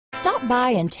Stop by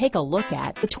and take a look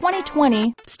at the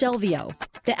 2020 Stelvio.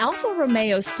 The Alfa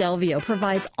Romeo Stelvio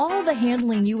provides all the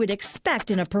handling you would expect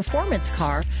in a performance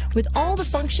car with all the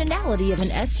functionality of an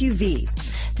SUV.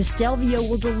 The Stelvio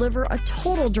will deliver a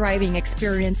total driving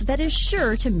experience that is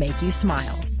sure to make you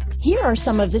smile. Here are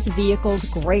some of this vehicle's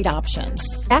great options: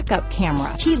 backup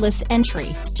camera, keyless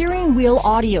entry, steering wheel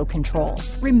audio controls,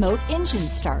 remote engine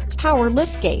start, power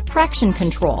liftgate, traction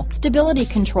control, stability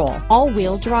control,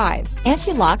 all-wheel drive,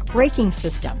 anti-lock braking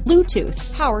system, Bluetooth,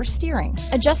 power steering,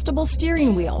 adjustable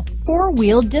steering wheel,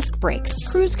 four-wheel disc brakes,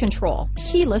 cruise control,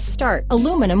 keyless start,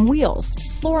 aluminum wheels,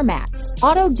 floor mats,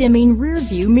 auto-dimming rear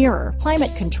view mirror,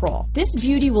 climate control. This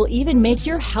beauty will even make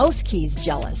your house keys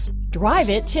jealous. Drive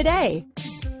it today.